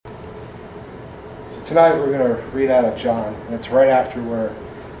Tonight we're going to read out of John, and it's right after where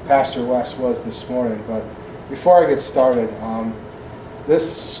Pastor Wes was this morning. But before I get started,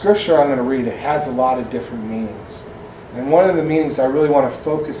 this scripture I'm going to read, it has a lot of different meanings. And one of the meanings I really want to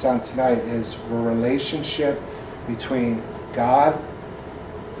focus on tonight is the relationship between God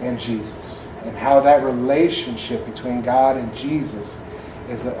and Jesus, and how that relationship between God and Jesus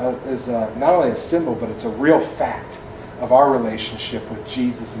is not only a symbol, but it's a real fact of our relationship with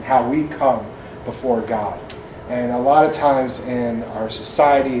Jesus and how we come before God. And a lot of times in our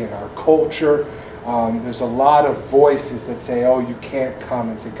society and our culture, there's a lot of voices that say, oh, you can't come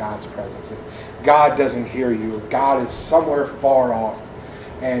into God's presence. And God doesn't hear you. God is somewhere far off.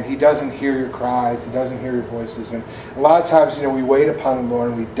 And He doesn't hear your cries. He doesn't hear your voices. And a lot of times, we wait upon the Lord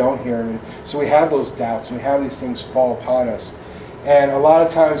and we don't hear Him. And so we have those doubts and we have these things fall upon us. And a lot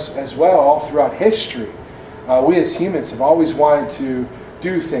of times as well, all throughout history, we as humans have always wanted to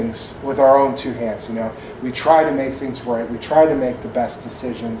do things with our own two hands. We try to make things right. We try to make the best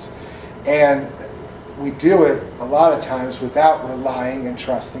decisions. And we do it a lot of times without relying and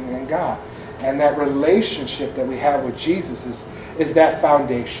trusting in God. And that relationship that we have with Jesus is that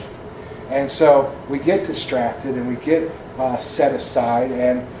foundation. And so we get distracted and we get set aside.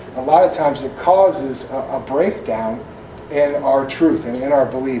 And a lot of times it causes a breakdown in our truth and in our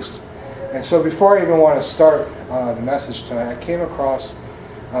beliefs. And so before I even want to start the message tonight, I came across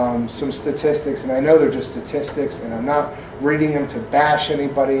some statistics, and I know they're just statistics, and I'm not reading them to bash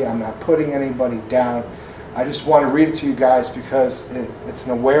anybody. I'm not putting anybody down. I just want to read it to you guys because it's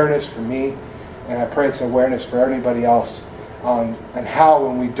an awareness for me, and I pray it's an awareness for anybody else, and how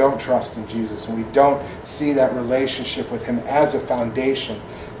when we don't trust in Jesus and we don't see that relationship with Him as a foundation,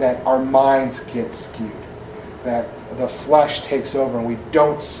 that our minds get skewed, that the flesh takes over and we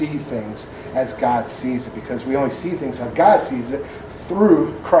don't see things as God sees it, because we only see things how God sees it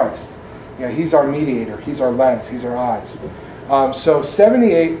through Christ. He's our mediator, He's our lens, He's our eyes. So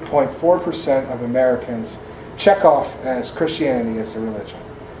 78.4% of Americans check off as Christianity as a religion.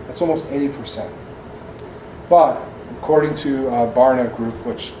 That's almost 80%. But according to Barna Group,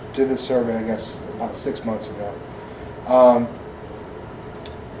 which did this survey, I guess, about 6 months ago,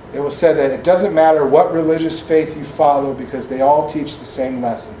 it was said that it doesn't matter what religious faith you follow because they all teach the same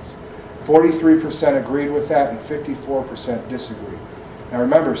lessons. 43% agreed with that and 54% disagreed. Now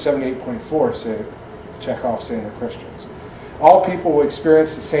remember, 78.4 say check off saying they're Christians. All people will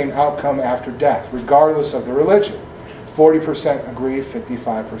experience the same outcome after death, regardless of the religion. 40% agree,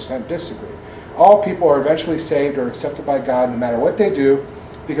 55% disagree. All people are eventually saved or accepted by God no matter what they do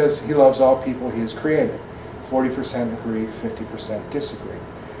because He loves all people He has created. 40% agree, 50% disagree.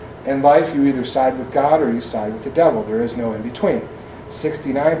 In life, you either side with God or you side with the devil. There is no in between.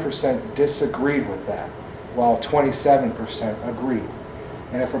 69% disagreed with that, while 27% agreed.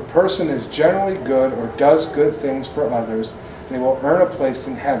 And if a person is generally good or does good things for others, they will earn a place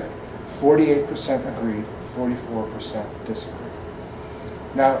in heaven. 48% agreed, 44% disagreed.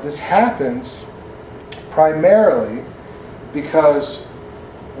 Now, this happens primarily because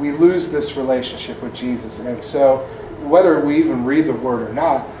we lose this relationship with Jesus. And so, whether we even read the Word or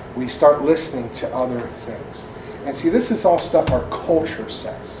not, we start listening to other things. And see, this is all stuff our culture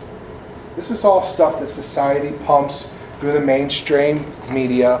says. This is all stuff that society pumps through the mainstream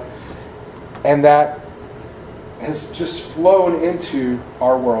media, and that has just flown into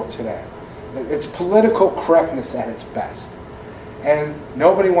our world today. It's political correctness at its best. And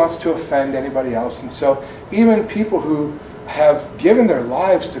nobody wants to offend anybody else. And so even people who have given their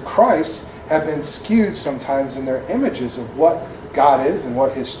lives to Christ have been skewed sometimes in their images of what God is and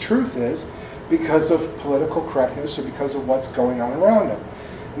what His truth is because of political correctness or because of what's going on around them.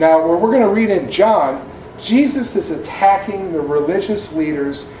 Now, where we're going to read in John, Jesus is attacking the religious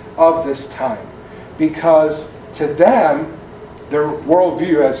leaders of this time because to them, their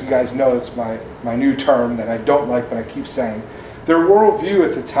worldview, as you guys know, it's my new term that I don't like but I keep saying, their worldview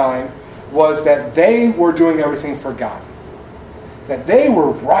at the time was that they were doing everything for God, that they were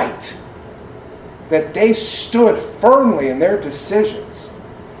right, that they stood firmly in their decisions,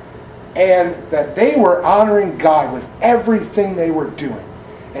 and that they were honoring God with everything they were doing.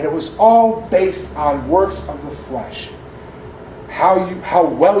 And it was all based on works of the flesh. How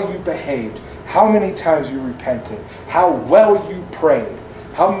well you behaved, how many times you repented, how well you prayed,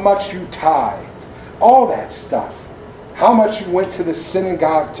 how much you tithed, all that stuff. How much you went to the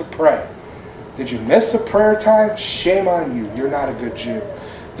synagogue to pray. Did you miss a prayer time? Shame on you. You're not a good Jew.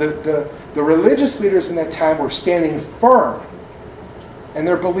 The religious leaders in that time were standing firm in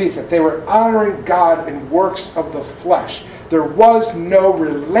their belief that they were honoring God in works of the flesh. There was no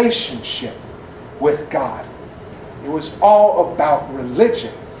relationship with God. It was all about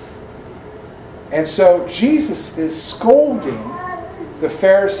religion. And so Jesus is scolding the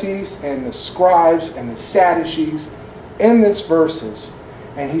Pharisees and the scribes and the Sadducees in these verses.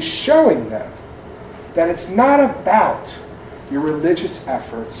 And he's showing them that it's not about your religious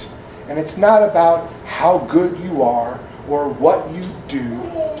efforts, and it's not about how good you are or what you do.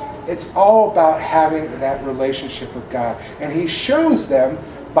 It's all about having that relationship with God. And he shows them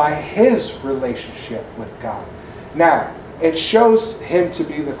by his relationship with God. Now, it shows him to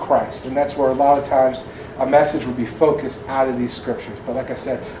be the Christ, and that's where a lot of times a message would be focused out of these scriptures. But like I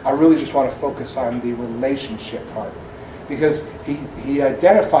said, I really just want to focus on the relationship part, because he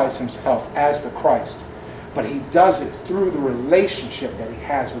identifies himself as the Christ, but he does it through the relationship that he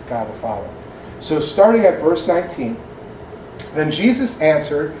has with God the Father. So starting at verse 19, then Jesus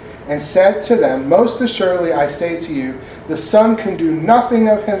answered and said to them, most assuredly I say to you, the Son can do nothing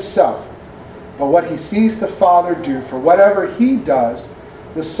of himself, but what he sees the Father do. For whatever he does,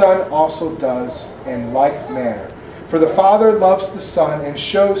 the Son also does in like manner. For the Father loves the Son and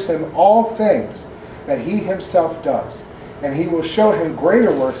shows him all things that he himself does. And he will show him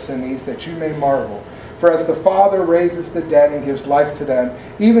greater works than these, that you may marvel. For as the Father raises the dead and gives life to them,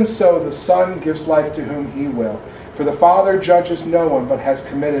 even so the Son gives life to whom he will. For the Father judges no one, but has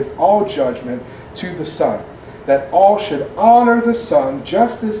committed all judgment to the Son, that all should honor the Son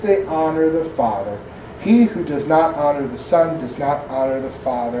just as they honor the Father. He who does not honor the Son does not honor the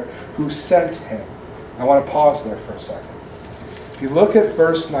Father who sent him. I want to pause there for a second. If you look at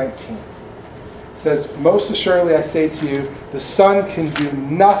verse 19, it says, most assuredly I say to you, the Son can do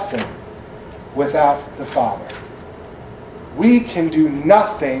nothing without the Father. We can do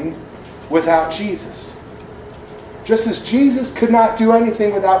nothing without Jesus. Just as Jesus could not do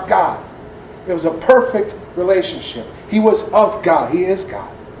anything without God. It was a perfect relationship. He was of God. He is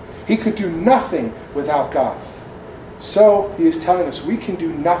God. He could do nothing without God. So he is telling us we can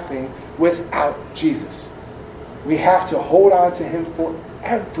do nothing without Jesus. We have to hold on to him for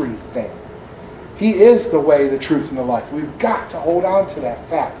everything. He is the way, the truth, and the life. We've got to hold on to that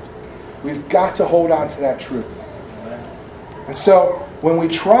fact. We've got to hold on to that truth. And so when we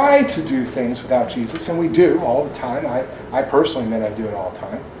try to do things without Jesus, and we do all the time, I personally admit I do it all the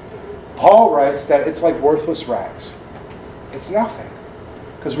time, Paul writes that it's like worthless rags. It's nothing.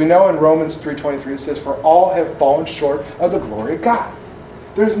 Because we know in Romans 3:23 it says, for all have fallen short of the glory of God.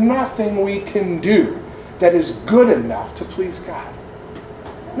 There's nothing we can do that is good enough to please God.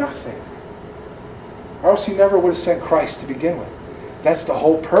 Nothing. Or else he never would have sent Christ to begin with. That's the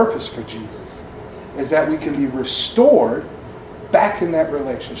whole purpose for Jesus, is that we can be restored back in that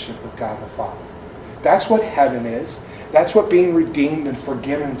relationship with God the Father. That's what heaven is. That's what being redeemed and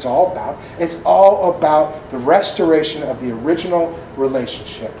forgiven is all about. It's all about the restoration of the original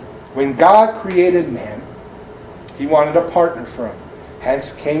relationship. When God created man, he wanted a partner for him.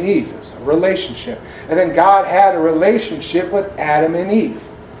 Hence came Eve. It was a relationship. And then God had a relationship with Adam and Eve.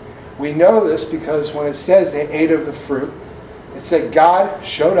 We know this because when it says they ate of the fruit, it said God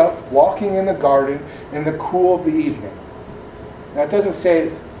showed up walking in the garden in the cool of the evening. Now it doesn't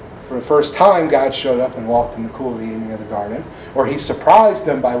say for the first time God showed up and walked in the cool of the evening of the garden, or he surprised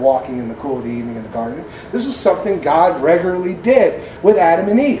them by walking in the cool of the evening of the garden. This was something God regularly did with Adam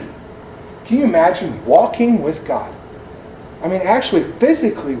and Eve. Can you imagine walking with God? I mean, actually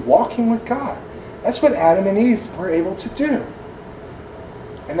physically walking with God. That's what Adam and Eve were able to do.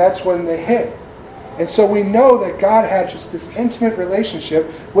 And that's when they hit. And so we know that God had just this intimate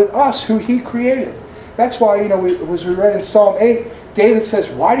relationship with us who he created. That's why, as we read in Psalm 8, David says,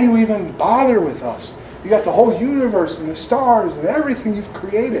 why do you even bother with us? You got the whole universe and the stars and everything you've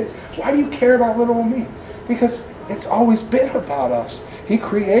created. Why do you care about little old me? Because it's always been about us. He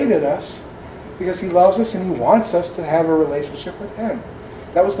created us because he loves us and he wants us to have a relationship with him.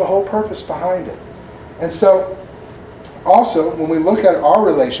 That was the whole purpose behind it. And so, also, when we look at our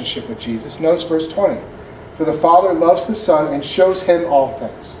relationship with Jesus, notice verse 20. For the Father loves the Son and shows him all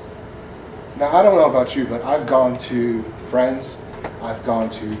things. Now, I don't know about you, but I've gone to friends, I've gone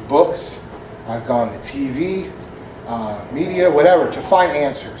to books, I've gone to TV, media, whatever, to find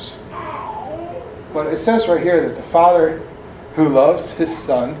answers. But it says right here that the Father who loves his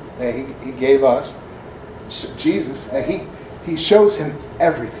Son, that he gave us, Jesus, that he shows him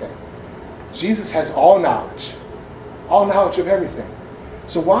everything. Jesus has all knowledge of everything.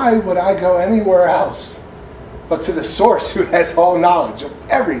 So why would I go anywhere else but to the source who has all knowledge of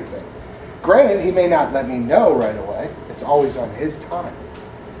everything? Granted, he may not let me know right away. It's always on his time.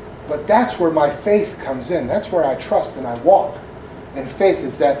 But that's where my faith comes in. That's where I trust and I walk. And faith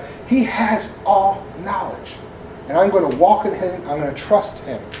is that he has all knowledge. And I'm going to walk in him. I'm going to trust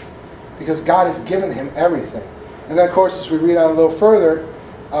him. Because God has given him everything. And then, of course, as we read on a little further,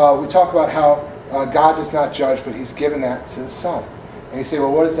 we talk about how God does not judge, but he's given that to the Son. And you say,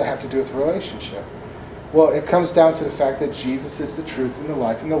 well, what does that have to do with the relationship? Well, it comes down to the fact that Jesus is the truth and the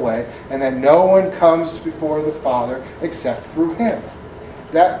life and the way, and that no one comes before the Father except through him.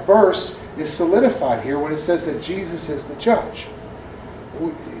 That verse is solidified here when it says that Jesus is the judge.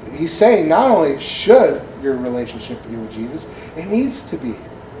 He's saying not only should your relationship be with Jesus, it needs to be.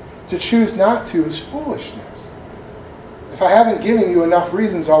 To choose not to is foolishness. If I haven't given you enough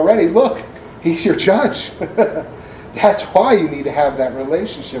reasons already, look, he's your judge. That's why you need to have that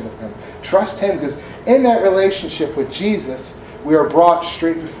relationship with him. Trust him, because in that relationship with Jesus, we are brought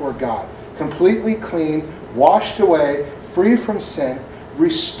straight before God. Completely clean, washed away, free from sin,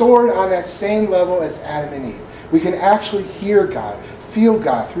 restored on that same level as Adam and Eve. We can actually hear God, feel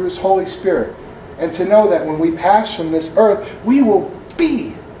God through his Holy Spirit. And to know that when we pass from this earth, we will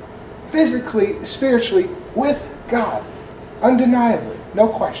be physically, spiritually with God. Undeniably, no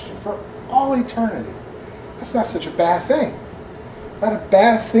question, for all eternity. That's not such a bad thing. Not a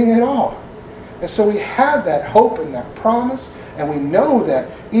bad thing at all. And so we have that hope and that promise, and we know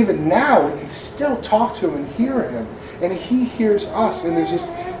that even now we can still talk to him and hear him, and he hears us, and there's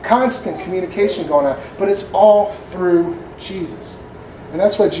just constant communication going on, but it's all through Jesus. And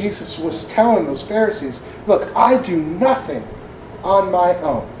that's why Jesus was telling those Pharisees, look, I do nothing on my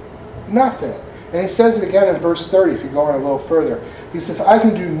own. Nothing. And he says it again in verse 30, if you go on a little further. He says, I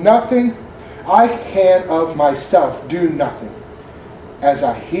can do nothing, I can of myself do nothing. As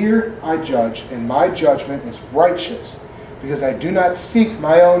I hear, I judge, and my judgment is righteous, because I do not seek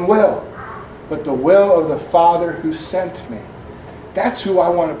my own will, but the will of the Father who sent me. That's who I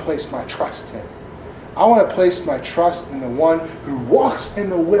want to place my trust in. I want to place my trust in the one who walks in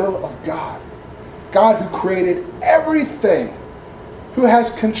the will of God. God who created everything, who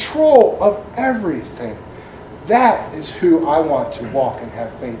has control of everything. That is who I want to walk and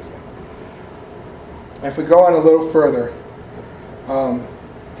have faith in. And if we go on a little further,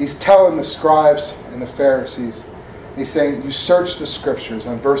 he's telling the scribes and the Pharisees, he's saying, you search the scriptures,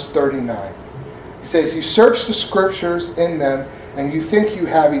 on verse 39. He says, you search the scriptures in them, and you think you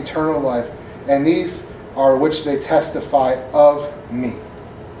have eternal life, and these are which they testify of me.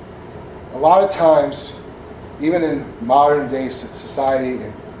 A lot of times, even in modern day society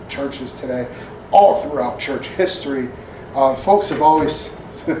and churches today, all throughout church history, folks have always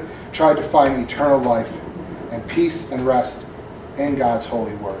tried to find eternal life and peace and rest in God's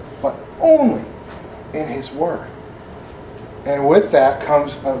holy word, but only in his word. And with that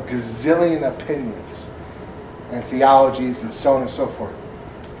comes a gazillion opinions and theologies and so on and so forth.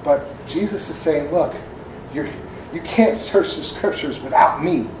 But Jesus is saying, look, you can't search the scriptures without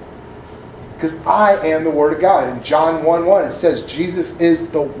me, because I am the Word of God. In John 1:1 it says Jesus is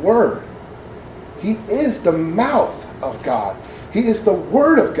the Word. He is the mouth of God. He is the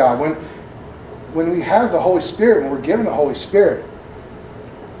Word of God. When we have the Holy Spirit, when we're given the Holy Spirit,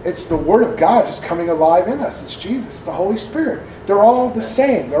 it's the Word of God just coming alive in us. It's Jesus, the Holy Spirit. They're all the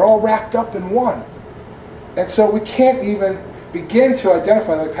same. They're all wrapped up in one. And so we can't even begin to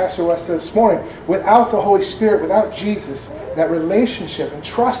identify, like Pastor West said this morning, without the Holy Spirit, without Jesus, that relationship and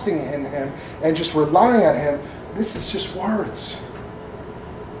trusting in him and just relying on him, this is just words.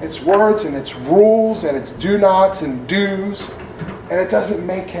 It's words and it's rules and it's do nots and do's, and it doesn't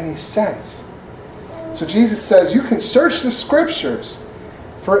make any sense. So Jesus says, you can search the scriptures,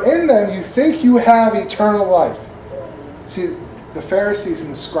 for in them you think you have eternal life. See, the Pharisees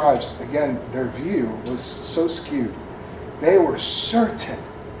and the scribes, again, their view was so skewed. They were certain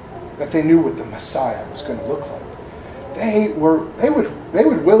that they knew what the Messiah was going to look like. They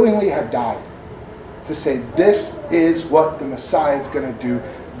would willingly have died to say, this is what the Messiah is going to do.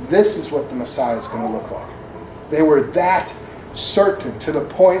 This is what the Messiah is going to look like. They were that certain, to the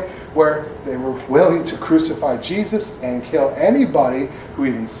point where they were willing to crucify Jesus and kill anybody who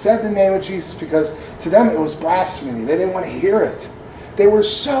even said the name of Jesus, because to them it was blasphemy. They didn't want to hear it. They were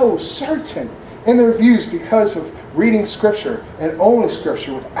so certain in their views because of reading Scripture and only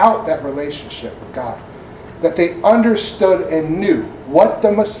Scripture without that relationship with God, that they understood and knew what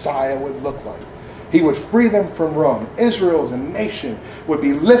the Messiah would look like. He would free them from Rome. Israel as a nation would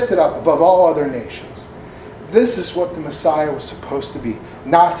be lifted up above all other nations. This is what the Messiah was supposed to be,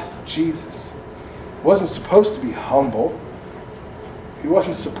 not Jesus. He wasn't supposed to be humble. He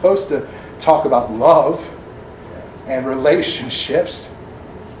wasn't supposed to talk about love and relationships.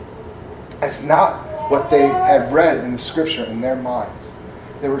 That's not what they had read in the Scripture in their minds.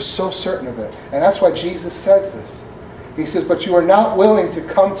 They were so certain of it. And that's why Jesus says this. He says, but you are not willing to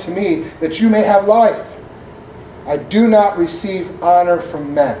come to me that you may have life. I do not receive honor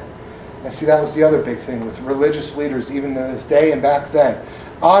from men. And see, that was the other big thing with religious leaders, even in this day and back then.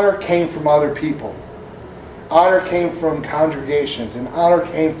 Honor came from other people. Honor came from congregations, and honor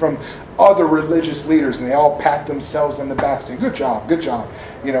came from other religious leaders, and they all pat themselves on the back saying, good job,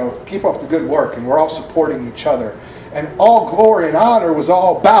 keep up the good work, and we're all supporting each other. And all glory and honor was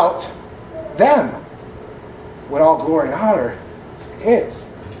all about them. When all glory and honor is.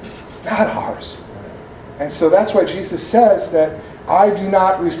 It's not ours. And so that's why Jesus says that I do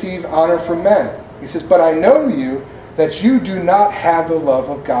not receive honor from men. He says, but I know you, that you do not have the love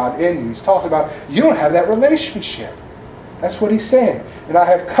of God in you. He's talking about you don't have that relationship. That's what he's saying. And I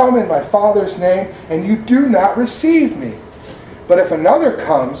have come in my Father's name, and you do not receive me. But if another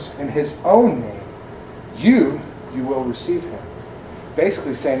comes in his own name, you will receive him.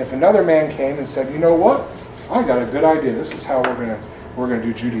 Basically saying, if another man came and said, you know what? I got a good idea. This is how we're gonna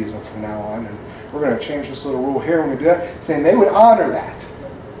do Judaism from now on, and we're going to change this little rule here, and we're going to do that. Saying they would honor that.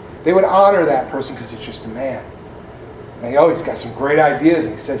 They would honor that person because he's just a man. And he's got some great ideas,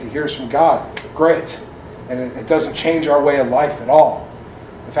 and he says he hears from God. Great. And it doesn't change our way of life at all.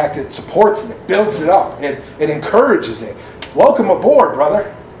 In fact, it supports it. It builds it up. It encourages it. Welcome aboard,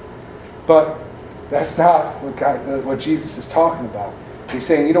 brother. But that's not what Jesus is talking about. He's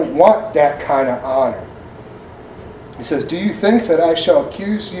saying you don't want that kind of honor. He says, do you think that I shall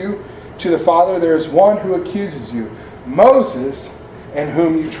accuse you to the Father? There is one who accuses you, Moses, in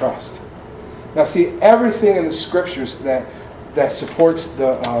whom you trust. Now see, everything in the scriptures that supports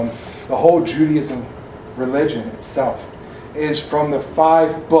the whole Judaism religion itself is from the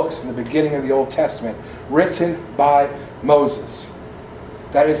 5 books in the beginning of the Old Testament, written by Moses.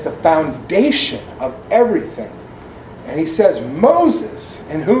 That is the foundation of everything. And he says, Moses,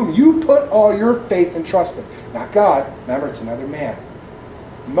 in whom you put all your faith and trust in. Not God. Remember, it's another man.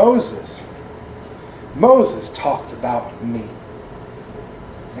 Moses talked about me.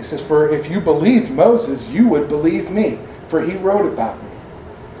 He says, for if you believed Moses, you would believe me, for he wrote about me.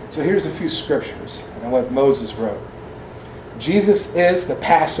 So here's a few scriptures and what Moses wrote. Jesus is the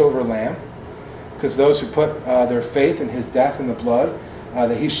Passover lamb, because those who put their faith in his death and the blood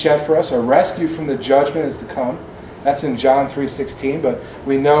that he shed for us are rescued from the judgment is to come. That's in John 3:16, but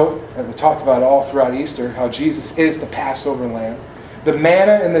we know, and we talked about all throughout Easter, how Jesus is the Passover lamb. The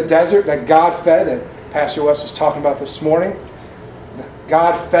manna in the desert that God fed, that Pastor Wes was talking about this morning,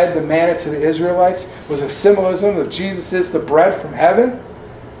 God fed the manna to the Israelites, was a symbolism of Jesus is the bread from heaven,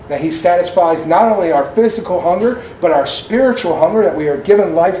 that he satisfies not only our physical hunger, but our spiritual hunger, that we are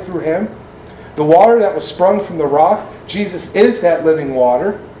given life through him. The water that was sprung from the rock, Jesus is that living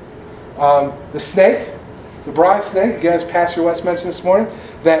water. The snake, the bronze snake, again as Pastor Wes mentioned this morning,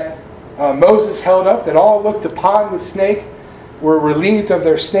 that Moses held up, that all looked upon the snake, were relieved of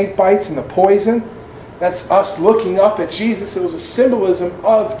their snake bites and the poison. That's us looking up at Jesus. It was a symbolism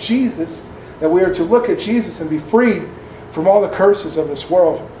of Jesus, that we are to look at Jesus and be freed from all the curses of this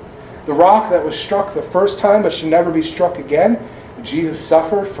world. The rock that was struck the first time but should never be struck again. Jesus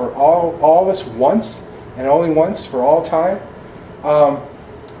suffered for all of us once, and only once for all time. Of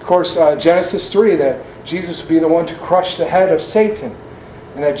course, Genesis 3, that Jesus would be the one to crush the head of Satan.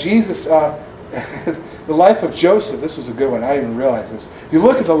 And that Jesus, the life of Joseph, this was a good one, I didn't even realize this. If you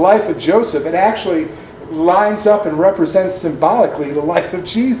look at the life of Joseph, it actually lines up and represents symbolically the life of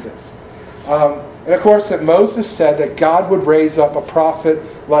Jesus. And of course, that Moses said that God would raise up a prophet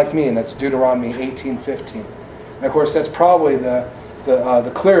like me, and that's Deuteronomy 18:15. And of course, that's probably the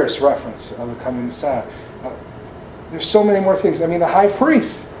clearest reference of the coming Messiah. There's so many more things. I mean, the high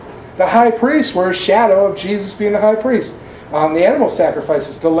priest. The high priests were a shadow of Jesus being the high priest. The animal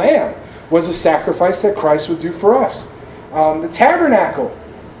sacrifices, the lamb, was a sacrifice that Christ would do for us. The tabernacle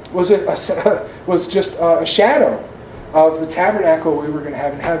was just a shadow of the tabernacle we were going to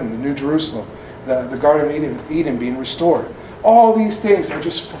have in heaven, the New Jerusalem, the Garden of Eden being restored. All these things are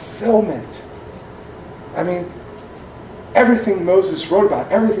just fulfillment. I mean, everything Moses wrote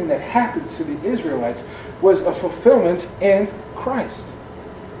about, everything that happened to the Israelites, was a fulfillment in Christ.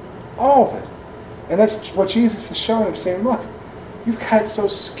 All of it. And that's what Jesus is showing them, saying, look, you've got it so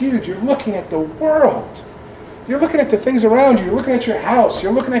skewed. You're looking at the world. You're looking at the things around you. You're looking at your house.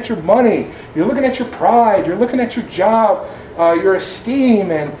 You're looking at your money. You're looking at your pride. You're looking at your job, your esteem,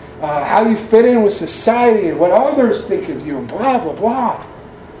 and how you fit in with society and what others think of you, and blah, blah, blah.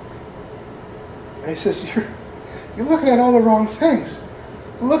 And he says, you're looking at all the wrong things.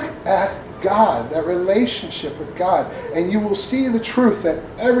 Look at God, that relationship with God, and you will see the truth that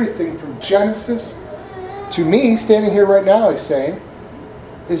everything from Genesis to me, standing here right now, he's saying,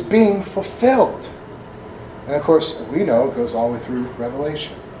 is being fulfilled. And of course, we know it goes all the way through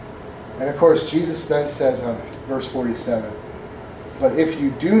Revelation. And of course, Jesus then says on verse 47, but if you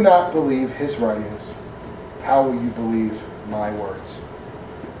do not believe his writings, how will you believe my words?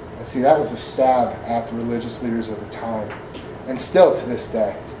 And see, that was a stab at the religious leaders of the time, and still to this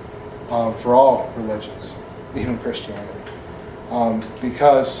day, for all religions, even Christianity.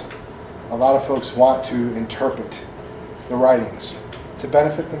 Because a lot of folks want to interpret the writings to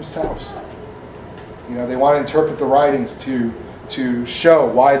benefit themselves. You know, they want to interpret the writings to show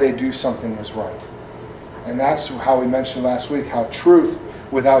why they do something is right. And that's how we mentioned last week, how truth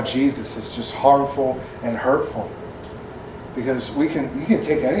without Jesus is just harmful and hurtful. Because you can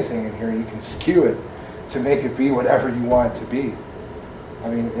take anything in here and you can skew it to make it be whatever you want it to be. I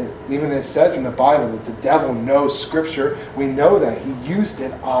mean, even it says in the Bible that the devil knows Scripture. We know that he used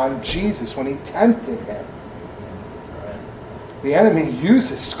it on Jesus when he tempted him. The enemy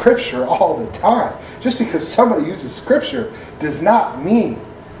uses Scripture all the time. Just because somebody uses Scripture does not mean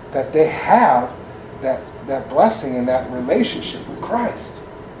that they have that blessing and that relationship with Christ.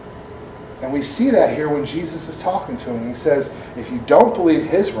 And we see that here when Jesus is talking to him. He says, if you don't believe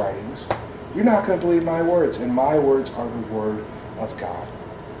his writings, you're not going to believe my words. And my words are the word of God.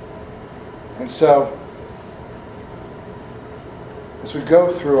 And so, as we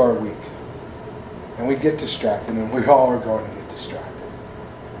go through our week, and we get distracted, and we all are going to get distracted,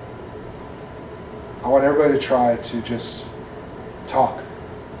 I want everybody to try to just talk,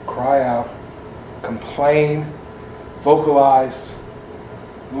 cry out, complain, vocalize,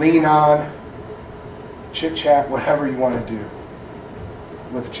 lean on, chit-chat, whatever you want to do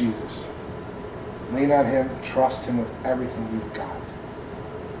with Jesus. Lean on him, trust him with everything you've got.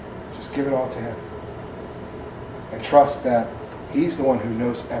 Just give it all to him. And trust that he's the one who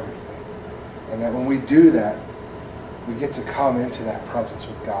knows everything. And that when we do that, we get to come into that presence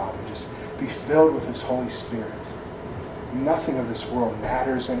with God and just be filled with his Holy Spirit. Nothing of this world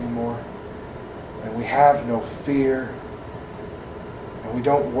matters anymore. And we have no fear. And we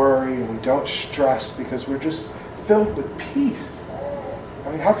don't worry and we don't stress because we're just filled with peace. I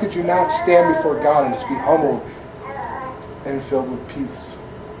mean, how could you not stand before God and just be humbled and filled with peace?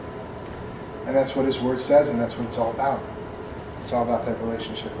 And that's what his word says, and that's what it's all about. It's all about that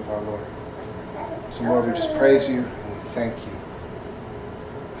relationship with our Lord. So Lord, we just praise you and we thank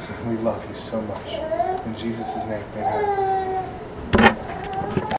you. We love you so much. In Jesus' name, amen.